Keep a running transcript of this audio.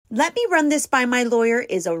Let me run this by my lawyer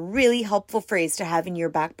is a really helpful phrase to have in your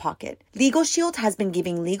back pocket. Legal Shield has been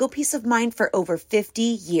giving legal peace of mind for over 50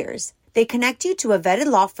 years. They connect you to a vetted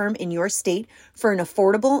law firm in your state for an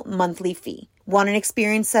affordable monthly fee. Want an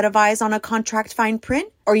experienced set of eyes on a contract fine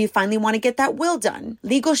print? Or you finally want to get that will done?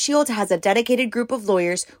 Legal Shield has a dedicated group of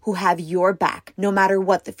lawyers who have your back, no matter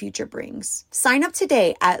what the future brings. Sign up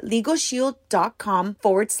today at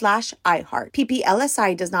LegalShield.com/iHeart.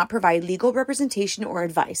 PPLSI does not provide legal representation or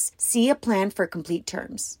advice. See a plan for complete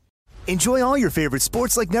terms. Enjoy all your favorite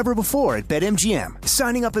sports like never before at BetMGM.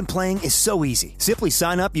 Signing up and playing is so easy. Simply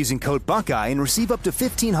sign up using code Buckeye and receive up to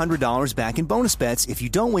 $1,500 back in bonus bets if you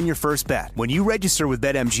don't win your first bet. When you register with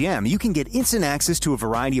BetMGM, you can get instant access to a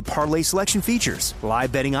variety of parlay selection features,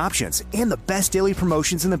 live betting options, and the best daily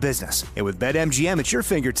promotions in the business. And with BetMGM at your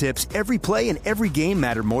fingertips, every play and every game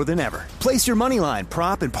matter more than ever. Place your moneyline,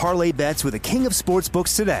 prop, and parlay bets with the king of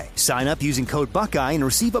sportsbooks today. Sign up using code Buckeye and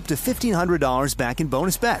receive up to $1,500 back in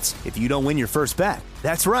bonus bets if you don't win your first bet.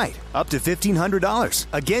 That's right, up to $1,500.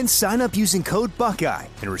 Again, sign up using code Buckeye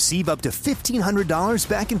and receive up to $1,500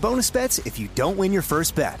 back in bonus bets if you don't win your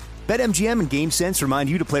first bet. BetMGM and GameSense remind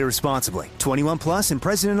you to play responsibly. 21 plus and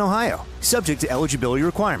present in Ohio. Subject to eligibility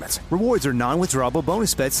requirements. Rewards are non-withdrawable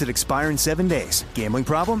bonus bets that expire in 7 days. Gambling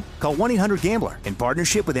problem? Call 1-800-GAMBLER in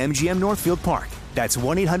partnership with MGM Northfield Park. That's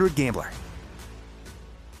 1-800-GAMBLER.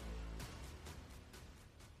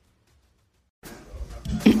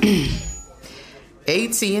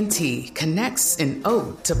 AT&T connects an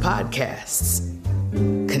ode to podcasts.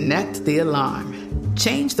 Connect the alarm.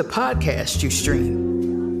 Change the podcast you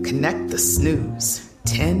stream. Connect the snooze.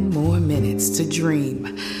 10 more minutes to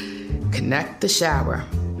dream. Connect the shower.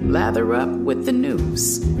 Lather up with the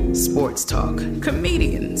news. Sports talk,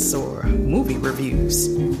 comedians, or movie reviews.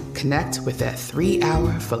 Connect with that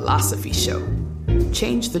 3-hour philosophy show.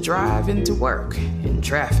 Change the drive into work in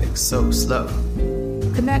traffic so slow.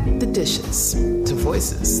 Connect the dishes to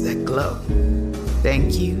voices that glow.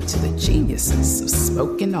 Thank you to the geniuses of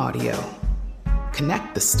spoken audio.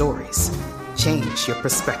 Connect the stories. Change your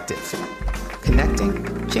perspective.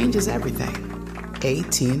 Connecting changes everything.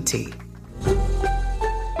 AT&T.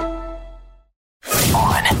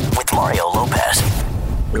 On with Mario Lopez.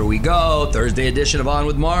 Here we go. Thursday edition of On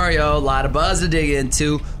with Mario. A lot of buzz to dig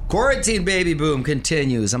into. Quarantine baby boom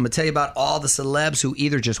continues. I'm going to tell you about all the celebs who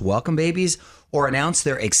either just welcome babies or announce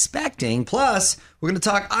they're expecting. Plus, we're going to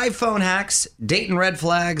talk iPhone hacks, dating red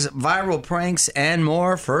flags, viral pranks, and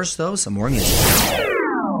more. First, though, some more music.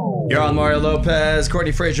 You're on Mario Lopez.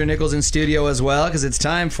 Courtney Fraser Nichols in studio as well, because it's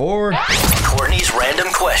time for Courtney's Random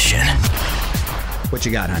Question. What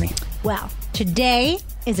you got, honey? Well, today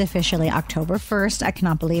is officially October 1st. I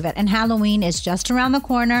cannot believe it. And Halloween is just around the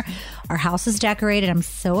corner. Our house is decorated. I'm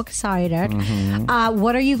so excited.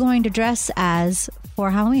 What are you going to dress as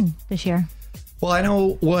for Halloween this year? Well, I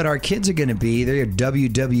know what our kids are going to be. They're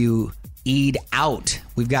WWE'd out.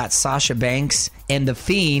 We've got Sasha Banks and the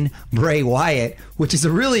Fiend, Bray Wyatt, which is a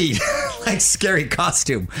really scary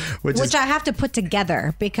costume. Which I have to put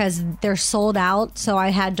together because they're sold out. So I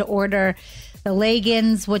had to order the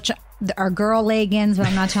leggings, which are girl leggings, but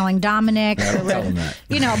I'm not telling Dominic. Tell him that.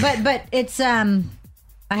 But it's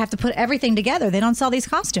I have to put everything together. They don't sell these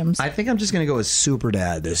costumes. I think I'm just going to go as Super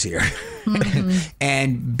Dad this year,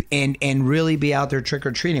 and really be out there trick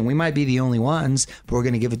or treating. We might be the only ones, but we're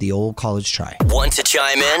going to give it the old college try. Want to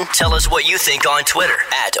chime in? Tell us what you think on Twitter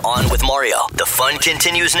 @OnWithMario. The fun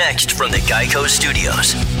continues next from the Geico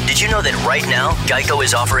Studios. Did you know that right now Geico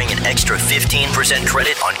is offering an extra 15%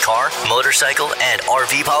 credit on car, motorcycle, and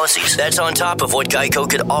RV policies? That's on top of what Geico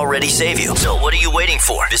could already save you. So what are you waiting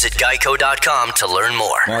for? Visit Geico.com to learn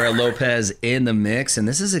more. Mario Lopez in the mix, and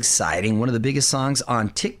this is exciting. One of the biggest songs on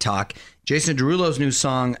TikTok, Jason Derulo's new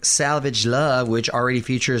song, Salvage Love, which already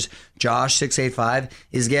features Josh 685,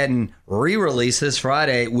 is getting re-released this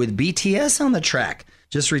Friday with BTS on the track.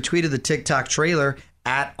 Just retweeted the TikTok trailer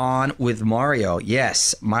 @OnWithMario.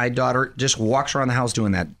 Yes, my daughter just walks around the house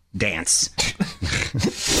doing that dance.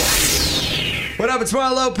 What up, it's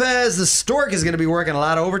Mario Lopez. The Stork is going to be working a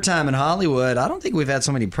lot of overtime in Hollywood. I don't think we've had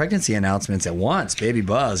so many pregnancy announcements at once. Baby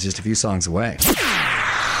Buzz, just a few songs away.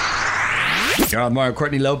 You're on Mario.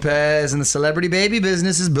 Courtney Lopez, and the celebrity baby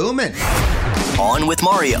business is booming. On with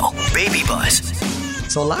Mario, Baby Buzz.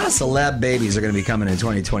 So a lot of celeb babies are going to be coming in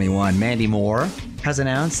 2021. Mandy Moore has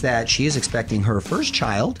announced that she is expecting her first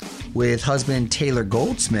child with husband Taylor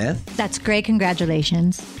Goldsmith. That's great.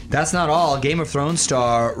 Congratulations. That's not all. Game of Thrones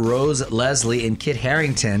star Rose Leslie and Kit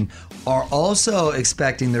Harington are also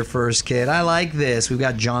expecting their first kid. I like this. We've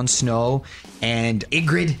got Jon Snow and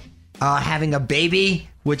Ygritte having a baby.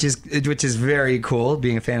 which is very cool,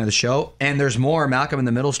 being a fan of the show. And there's more. Malcolm in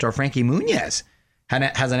the Middle star Frankie Muniz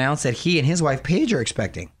has announced that he and his wife Paige are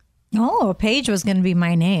expecting. Oh, Paige was going to be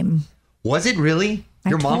my name. Was it really?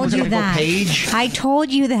 Your mom was going to go Paige? I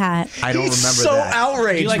told you that. I don't remember so that.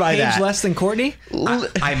 outraged Do you like by Paige that. less than Courtney?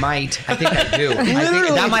 I might. I think I do. I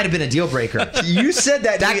think that might have been a deal breaker. You said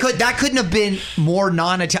that. That couldn't have been more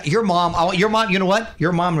non-Italian. Your mom, you know what?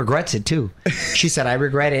 Your mom regrets it too. She said, "I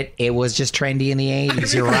regret it. It was just trendy in the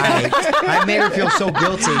 80s. You're right." I made her feel so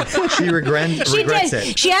guilty. She regrets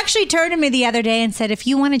it. She actually turned to me the other day and said, "If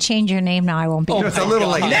you want to change your name now, I won't be." It's a little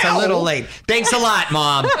late. It's a little late. Thanks a lot,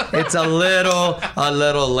 Mom. It's a little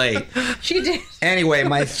late. She did. Anyway,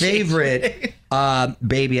 my favorite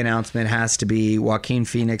baby announcement has to be Joaquin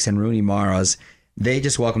Phoenix and Rooney Mara's. They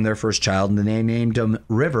just welcomed their first child, and they named him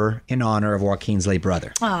River in honor of Joaquin's late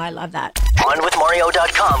brother. Oh, I love that.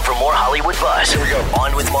 OnWithMario.com for more Hollywood buzz. Here we go.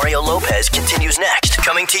 On with Mario Lopez continues next.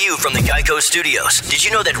 Coming to you from the Geico Studios. Did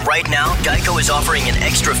you know that right now, Geico is offering an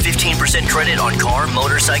extra 15% credit on car,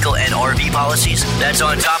 motorcycle, and RV policies? That's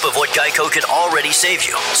on top of what Geico could already save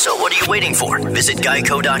you. So what are you waiting for? Visit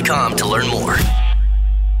Geico.com to learn more.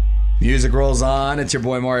 Music rolls on. It's your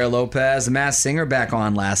boy Mario Lopez. The Masked Singer back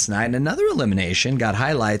on last night. And another elimination got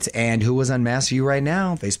highlights. And who was unmasked for you right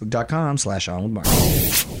now?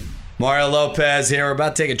 Facebook.com/onwithmario. Mario Lopez here. We're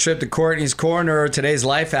about to take a trip to Courtney's Corner. Today's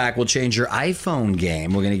life hack will change your iPhone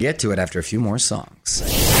game. We're going to get to it after a few more songs.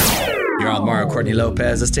 You're on Mario Courtney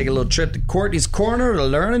Lopez. Let's take a little trip to Courtney's Corner to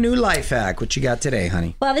learn a new life hack. What you got today,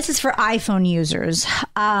 honey? Well, this is for iPhone users.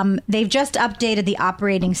 They've just updated the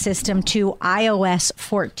operating system to iOS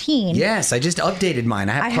 14. Yes, I just updated mine.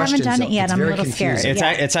 I haven't done it yet. It's I'm a very little confusing.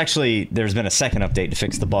 scared. It's actually, there's been a second update to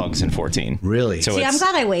fix the bugs in 14. Really? So See, I'm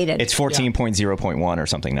glad I waited. It's 14.0.1 or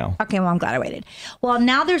something now. Okay, well, I'm glad I waited. Well,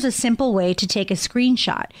 now there's a simple way to take a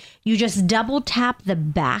screenshot. You just double tap the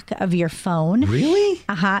back of your phone. Really?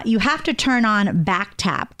 You have to turn on back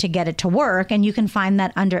tap to get it to work, and you can find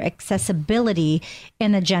that under accessibility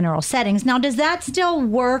in the general settings. Now, does that still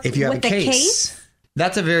work if you have with a the case? case?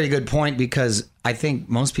 That's a very good point because I think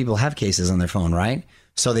most people have cases on their phone, right?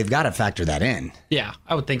 So they've got to factor that in. Yeah,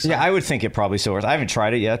 I would think so. Yeah, I would think it probably still works. I haven't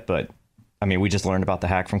tried it yet, but I mean, we just learned about the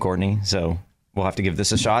hack from Courtney, so we'll have to give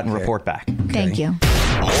this a shot and report back. Thank you.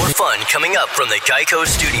 More fun coming up from the Geico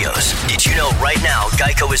Studios. Did you know right now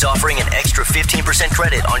Geico is offering an extra 15%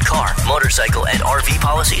 credit on car, motorcycle, and RV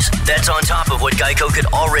policies? That's on top of what Geico could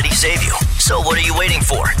already save you. So what are you waiting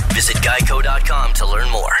for? Visit Geico.com to learn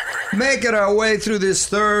more. Making our way through this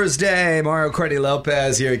Thursday. Mario Courtney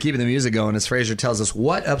Lopez here, keeping the music going as Fraser tells us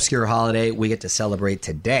what obscure holiday we get to celebrate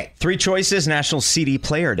today. 3 choices: National CD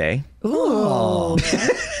Player Day. Ooh.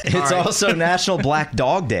 It's also National Black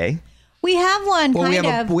Dog Day. We have one, Well, kind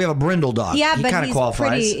of. we have a brindle dog. Yeah, he but kind of he's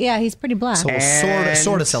qualifies. he's pretty black. So we'll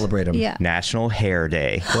sort of celebrate him. Yeah. National Hair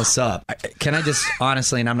Day. What's up? Can I just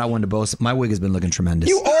honestly, and I'm not one to boast, my wig has been looking tremendous.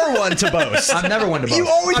 You are one to boast. I'm never one to boast. You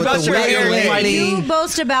always But boast the about wig your hair lately- day. You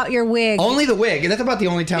boast about your wig. Only the wig. That's about the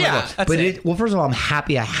only time I Yeah, go. that's But it. well, first of all, I'm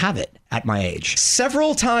happy I have it at my age.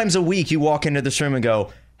 Several times a week, you walk into this room and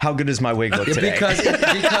go, "How good does my wig look today?" Because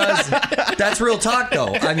that's real talk,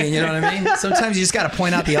 though. I mean, you know what I mean? Sometimes you just got to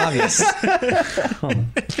point out the obvious.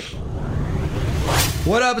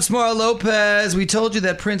 What up? It's Mario Lopez. We told you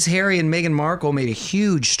that Prince Harry and Meghan Markle made a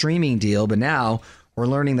huge streaming deal, but now we're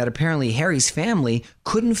learning that apparently Harry's family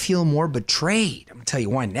couldn't feel more betrayed. I'm going to tell you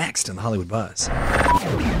why next on the Hollywood Buzz.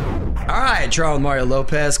 All right, you're on with Mario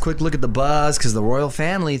Lopez. Quick look at the buzz because the royal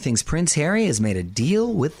family thinks Prince Harry has made a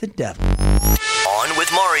deal with the devil. On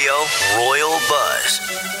with Mario, Royal Buzz.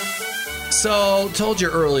 So, told you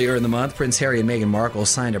earlier in the month, Prince Harry and Meghan Markle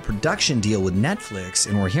signed a production deal with Netflix,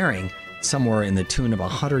 and we're hearing somewhere in the tune of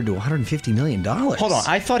 $100 to $150 million. Hold on,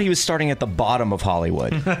 I thought he was starting at the bottom of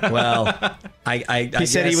Hollywood. Well, I He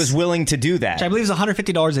said he was willing to do that. Which I believe is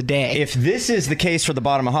 $150 a day. If this is the case for the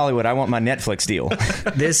bottom of Hollywood, I want my Netflix deal.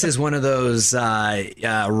 This is one of those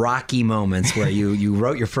Rocky moments where you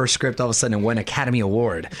wrote your first script all of a sudden and won an Academy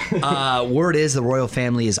Award. Word is the royal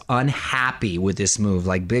family is unhappy with this move,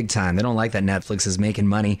 like big time. They don't like that Netflix is making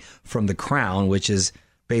money from The Crown, which is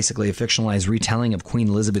basically a fictionalized retelling of Queen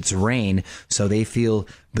Elizabeth's reign, so they feel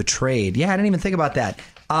betrayed. Yeah, I didn't even think about that.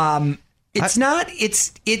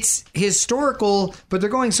 It's historical, but they're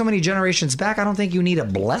going so many generations back. I don't think you need a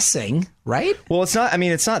blessing, right? Well, it's not. I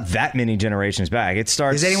mean, it's not that many generations back. It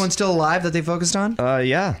starts. Is anyone still alive that they focused on?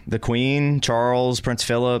 Yeah, the Queen, Charles, Prince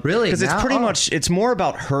Philip. Really? Because it's Now? pretty Oh. much. It's more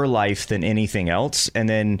about her life than anything else, and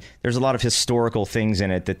then there's a lot of historical things in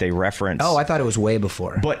it that they reference. Oh, I thought it was way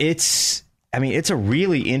before. But it's I mean, it's a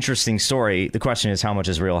really interesting story. The question is, how much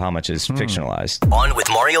is real, how much is fictionalized? On with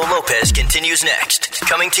Mario Lopez continues next.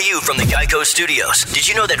 Coming to you from the Geico Studios. Did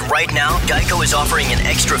you know that right now, Geico is offering an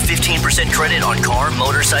extra 15% credit on car,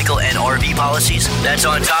 motorcycle, and RV policies? That's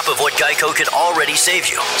on top of what Geico could already save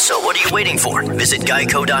you. So what are you waiting for? Visit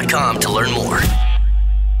geico.com to learn more.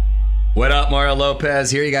 What up, Mario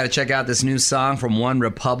Lopez here. You got to check out this new song from One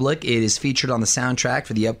Republic. It is featured on the soundtrack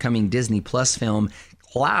for the upcoming Disney Plus film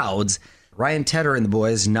Clouds. Ryan Tedder and the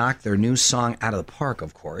boys knocked their new song out of the park,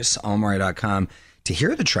 of course. Allmario.com to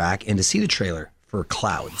hear the track and to see the trailer for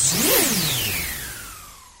Clouds.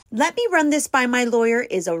 Let me run this by my lawyer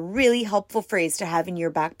is a really helpful phrase to have in your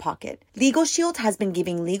back pocket. Legal Shield has been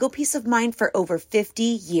giving legal peace of mind for over 50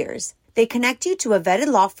 years. They connect you to a vetted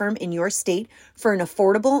law firm in your state for an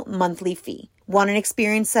affordable monthly fee. Want an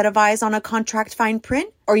experienced set of eyes on a contract fine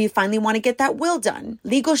print? Or you finally want to get that will done?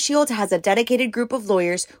 Legal Shield has a dedicated group of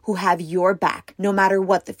lawyers who have your back, no matter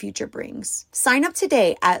what the future brings. Sign up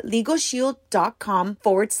today at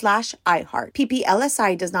LegalShield.com/iHeart.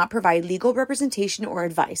 PPLSI does not provide legal representation or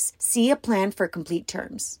advice. See a plan for complete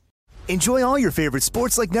terms. Enjoy all your favorite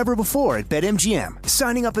sports like never before at BetMGM.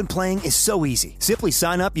 Signing up and playing is so easy. Simply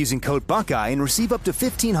sign up using code Buckeye and receive up to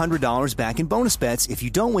 $1,500 back in bonus bets if you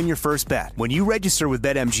don't win your first bet. When you register with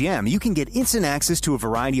BetMGM, you can get instant access to a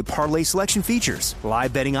variety of parlay selection features,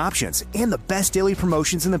 live betting options, and the best daily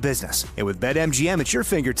promotions in the business. And with BetMGM at your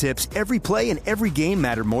fingertips, every play and every game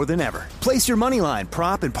matter more than ever. Place your moneyline,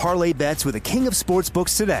 prop, and parlay bets with the king of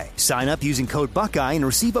sportsbooks today. Sign up using code Buckeye and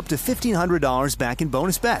receive up to $1,500 back in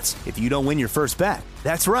bonus bets if you don't win your first bet.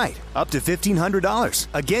 That's right, up to $1,500.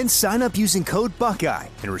 Again, sign up using code Buckeye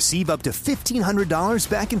and receive up to $1,500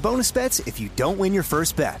 back in bonus bets if you don't win your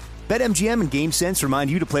first bet. BetMGM and GameSense remind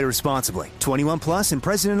you to play responsibly. 21 plus and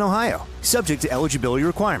present in Ohio. Subject to eligibility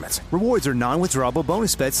requirements. Rewards are non-withdrawable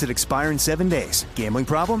bonus bets that expire in 7 days. Gambling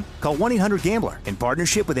problem? Call 1-800-GAMBLER in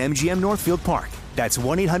partnership with MGM Northfield Park. That's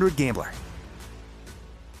 1-800-GAMBLER.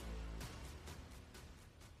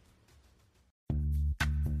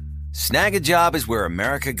 Snag a Job is where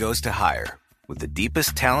America goes to hire, with the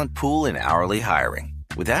deepest talent pool in hourly hiring.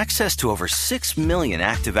 With access to over 6 million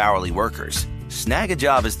active hourly workers, Snag a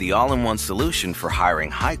Job is the all-in-one solution for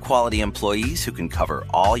hiring high-quality employees who can cover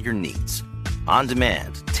all your needs. On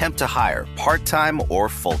demand, temp to hire, part-time or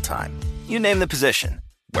full-time. You name the position.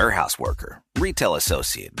 Warehouse worker, retail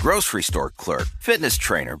associate, grocery store clerk, fitness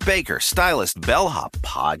trainer, baker, stylist, bellhop,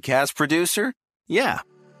 podcast producer. Yeah,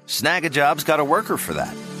 Snag a Job's got a worker for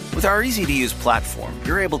that. With our easy-to-use platform,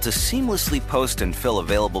 you're able to seamlessly post and fill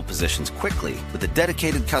available positions quickly with a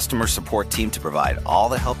dedicated customer support team to provide all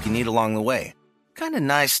the help you need along the way. Kind of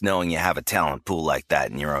nice knowing you have a talent pool like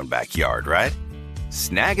that in your own backyard, right?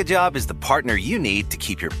 Snag-a-Job is the partner you need to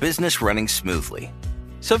keep your business running smoothly.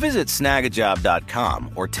 So visit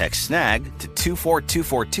snagajob.com or text snag to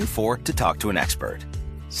 242424 to talk to an expert.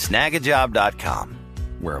 Snagajob.com,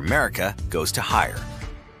 where America goes to hire.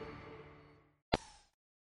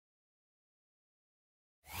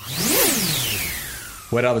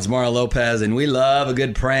 What up, it's Mario Lopez, and we love a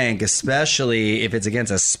good prank, especially if it's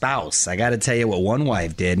against a spouse. I got to tell you what one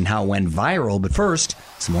wife did and how it went viral, but first,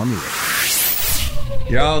 some more music.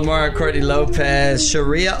 You're on with Mario Courtney Lopez.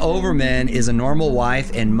 Sharia Overman is a normal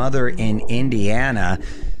wife and mother in Indiana,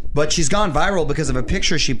 but she's gone viral because of a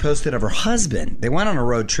picture she posted of her husband. They went on a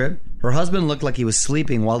road trip. Her husband looked like he was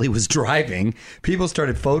sleeping while he was driving. People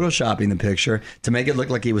started photoshopping the picture to make it look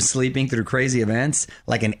like he was sleeping through crazy events,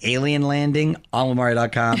 like an alien landing.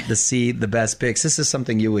 Allmario.com to see the best pics. This is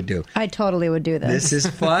something you would do. I totally would do this. This is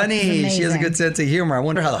funny. She has a good sense of humor. I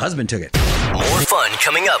wonder how the husband took it. More fun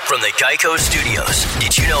coming up from the Geico Studios.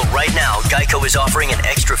 Did you know right now Geico is offering an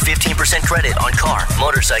extra 15% credit on car,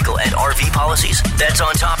 motorcycle, and RV policies? That's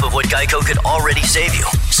on top of what Geico could already save you.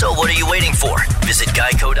 So what are you waiting for? Visit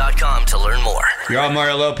geico.com to learn more. You're on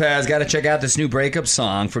Mario Lopez. Got to check out this new breakup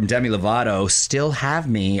song from Demi Lovato, Still Have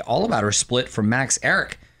Me, all about her split from Max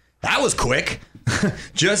Eric. That was quick.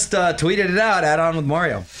 Just tweeted it out at On With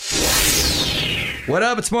Mario. What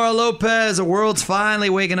up? It's Mario Lopez. The world's finally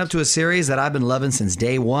waking up to a series that I've been loving since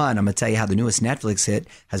day one. I'm going to tell you how the newest Netflix hit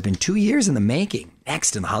has been 2 years in the making.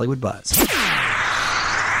 Next in the Hollywood Buzz.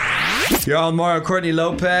 You're on Mario Courtney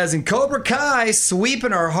Lopez, and Cobra Kai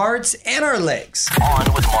sweeping our hearts and our legs.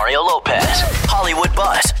 On with Mario Lopez, Hollywood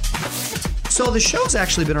Buzz. So the show's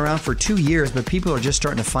actually been around for 2 years, but people are just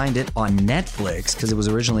starting to find it on Netflix because it was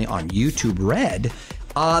originally on YouTube Red.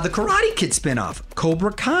 The Karate Kid spinoff,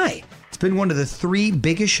 Cobra Kai. It's been one of the 3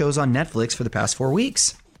 biggest shows on Netflix for the past 4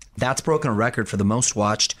 weeks. That's broken a record for the most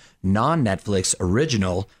watched non-Netflix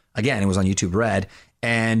original. Again, it was on YouTube Red.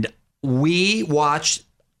 And we watched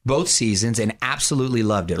both seasons and absolutely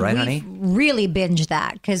loved it, right, honey? Really binged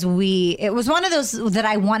that because it was one of those that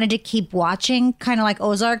I wanted to keep watching, kind of like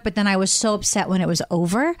Ozark, but then I was so upset when it was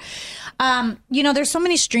over. There's so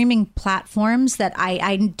many streaming platforms that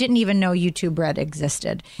I didn't even know YouTube Red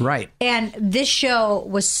existed. Right. And this show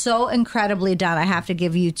was so incredibly done. I have to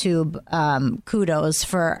give YouTube kudos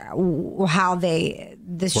for how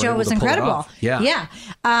this show was incredible. Yeah.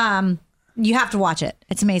 You have to watch it.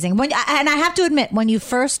 It's amazing. And I have to admit, when you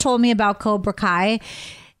first told me about Cobra Kai,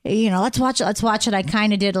 let's watch it. I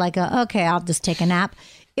kind of did like okay, I'll just take a nap.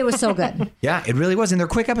 It was so good. Yeah, it really was. And they're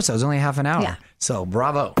quick episodes, only half an hour. Yeah. So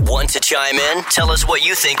bravo. Want to chime in? Tell us what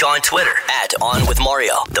you think on Twitter at On With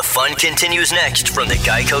Mario. The fun continues next from the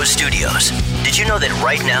Geico Studios. Did you know that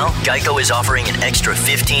right now, Geico is offering an extra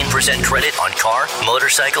 15% credit on car,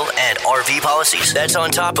 motorcycle, and RV policies? That's on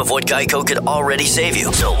top of what Geico could already save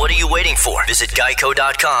you. So what are you waiting for? Visit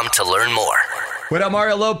geico.com to learn more. What up,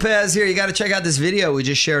 Mario Lopez here. You got to check out this video we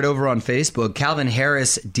just shared over on Facebook. Calvin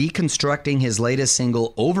Harris deconstructing his latest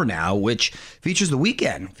single, Over Now, which features The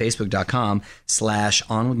Weeknd.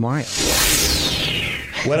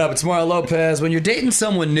 Facebook.com/OnWithMario. What up? It's Mario Lopez. When you're dating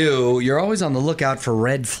someone new, you're always on the lookout for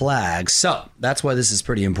red flags. So that's why this is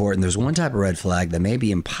pretty important. There's one type of red flag that may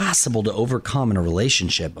be impossible to overcome in a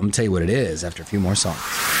relationship. I'm going to tell you what it is after a few more songs.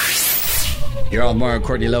 You're on Mario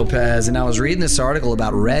Courtney Lopez, and I was reading this article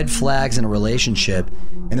about red flags in a relationship,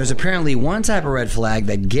 and there's apparently one type of red flag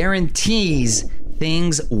that guarantees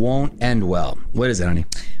things won't end well. What is it, honey?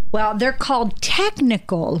 Well, they're called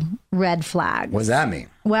technical red flags. What does that mean?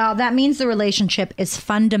 Well, that means the relationship is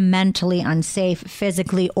fundamentally unsafe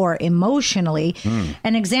physically or emotionally.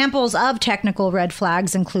 And examples of technical red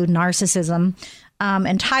flags include narcissism,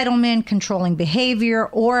 entitlement, controlling behavior,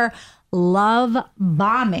 or love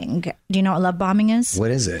bombing. Do you know what love bombing is?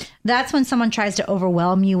 What is it? That's when someone tries to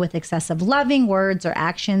overwhelm you with excessive loving words or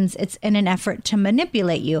actions. It's in an effort to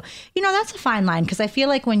manipulate you. That's a fine line because I feel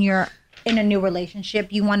like when you're in a new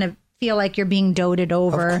relationship, you want to feel like you're being doted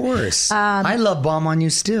over. Of course. I love bomb on you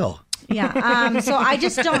still. Yeah. So I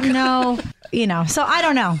just don't know, so I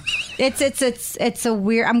don't know. It's a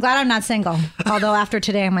weird, I'm glad I'm not single. Although after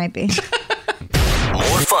today I might be.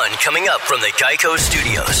 More fun coming up from the Geico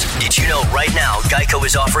Studios. Did you know right now Geico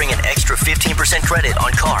is offering an extra 15% credit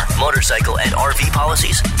on car, motorcycle, and RV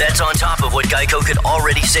policies? That's on top of what Geico could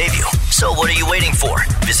already save you. So what are you waiting for?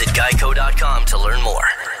 Visit geico.com to learn more.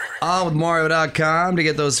 OnWithMario.com to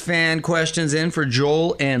get those fan questions in for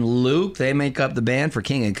Joel and Luke. They make up the band for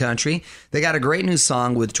King and Country. They got a great new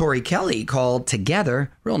song with Tori Kelly called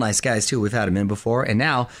Together. Real nice guys, too. We've had them in before. And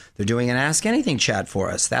now they're doing an Ask Anything chat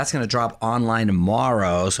for us. That's going to drop online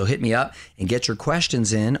tomorrow. So hit me up and get your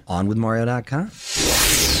questions in OnWithMario.com.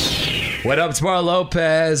 What up, it's Mario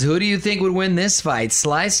Lopez. Who do you think would win this fight,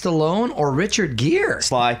 Sly Stallone or Richard Gere?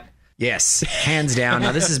 Sly. Yes, hands down.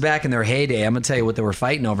 Now, this is back in their heyday. I'm going to tell you what they were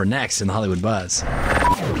fighting over next in the Hollywood Buzz.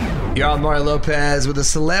 You're on Mario Lopez with a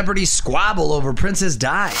celebrity squabble over Princess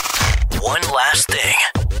Di. One last thing.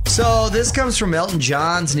 So this comes from Elton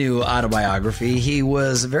John's new autobiography. He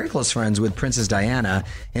was very close friends with Princess Diana,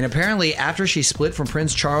 and apparently after she split from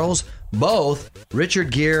Prince Charles, both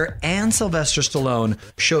Richard Gere and Sylvester Stallone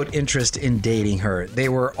showed interest in dating her. They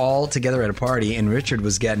were all together at a party, and Richard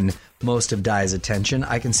was getting most of Di's attention.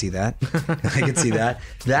 I can see that. I can see that.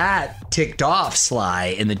 That ticked off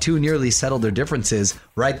Sly, and the two nearly settled their differences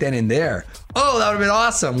right then and there. Oh, that would have been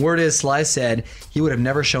awesome. Word is, Sly said he would have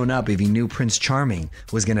never shown up if he knew Prince Charming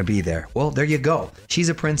was going to be there. Well, there you go. She's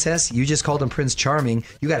a princess. You just called him Prince Charming.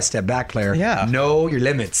 You got to step back, player. Yeah. Know your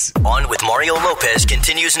limits. On with Mario Lopez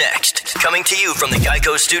continues next. Coming to you from the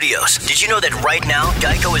Geico Studios. Did you know that right now,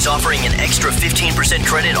 Geico is offering an extra 15%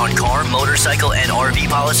 credit on car, motorcycle, and RV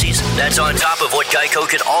policies? That's on top of what Geico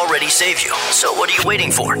could already save you. So what are you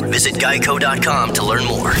waiting for? Visit geico.com to learn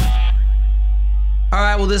more. All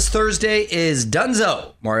right, well, this Thursday is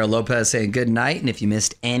Dunzo. Mario Lopez saying good night, and if you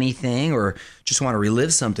missed anything or just want to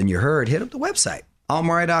relive something you heard, hit up the website,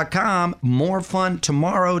 allmario.com. More fun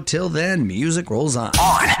tomorrow. Till then, music rolls on.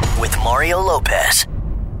 On with Mario Lopez.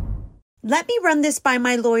 Let me run this by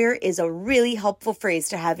my lawyer is a really helpful phrase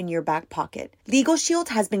to have in your back pocket. Legal Shield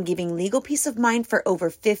has been giving legal peace of mind for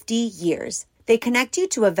over 50 years. They connect you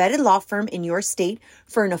to a vetted law firm in your state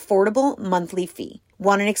for an affordable monthly fee.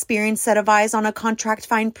 Want an experienced set of eyes on a contract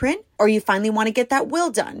fine print? Or you finally want to get that will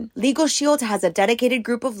done? Legal Shield has a dedicated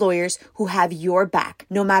group of lawyers who have your back,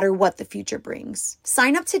 no matter what the future brings.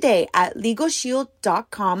 Sign up today at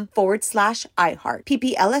LegalShield.com/iHeart.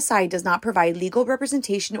 PPLSI does not provide legal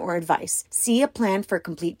representation or advice. See a plan for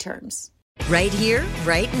complete terms. Right here,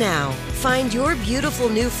 right now. Find your beautiful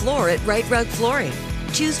new floor at Right Rug Flooring.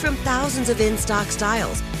 Choose from thousands of in-stock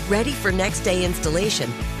styles, ready for next day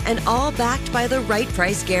installation, and all backed by the right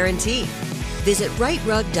price guarantee. Visit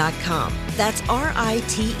rightrug.com. That's RITERUG.com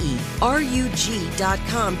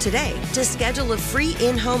today to schedule a free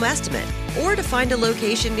in-home estimate or to find a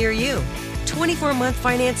location near you. 24-month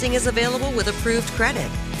financing is available with approved credit.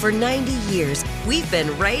 For 90 years, we've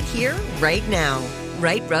been right here, right now.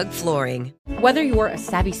 Right Rug Flooring. Whether you're a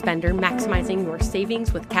savvy spender maximizing your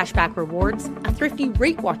savings with cashback rewards, a thrifty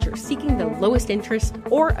rate watcher seeking the lowest interest,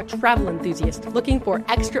 or a travel enthusiast looking for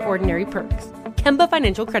extraordinary perks, Kemba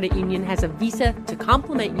Financial Credit Union has a visa to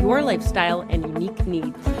complement your lifestyle and unique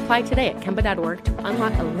needs. Apply today at Kemba.org to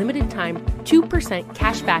unlock a limited-time 2%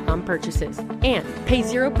 cash back on purchases and pay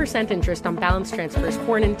 0% interest on balance transfers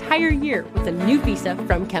for an entire year with a new visa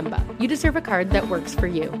from Kemba. You deserve a card that works for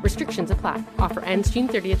you. Restrictions apply. Offer ends June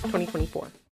 30th, 2024.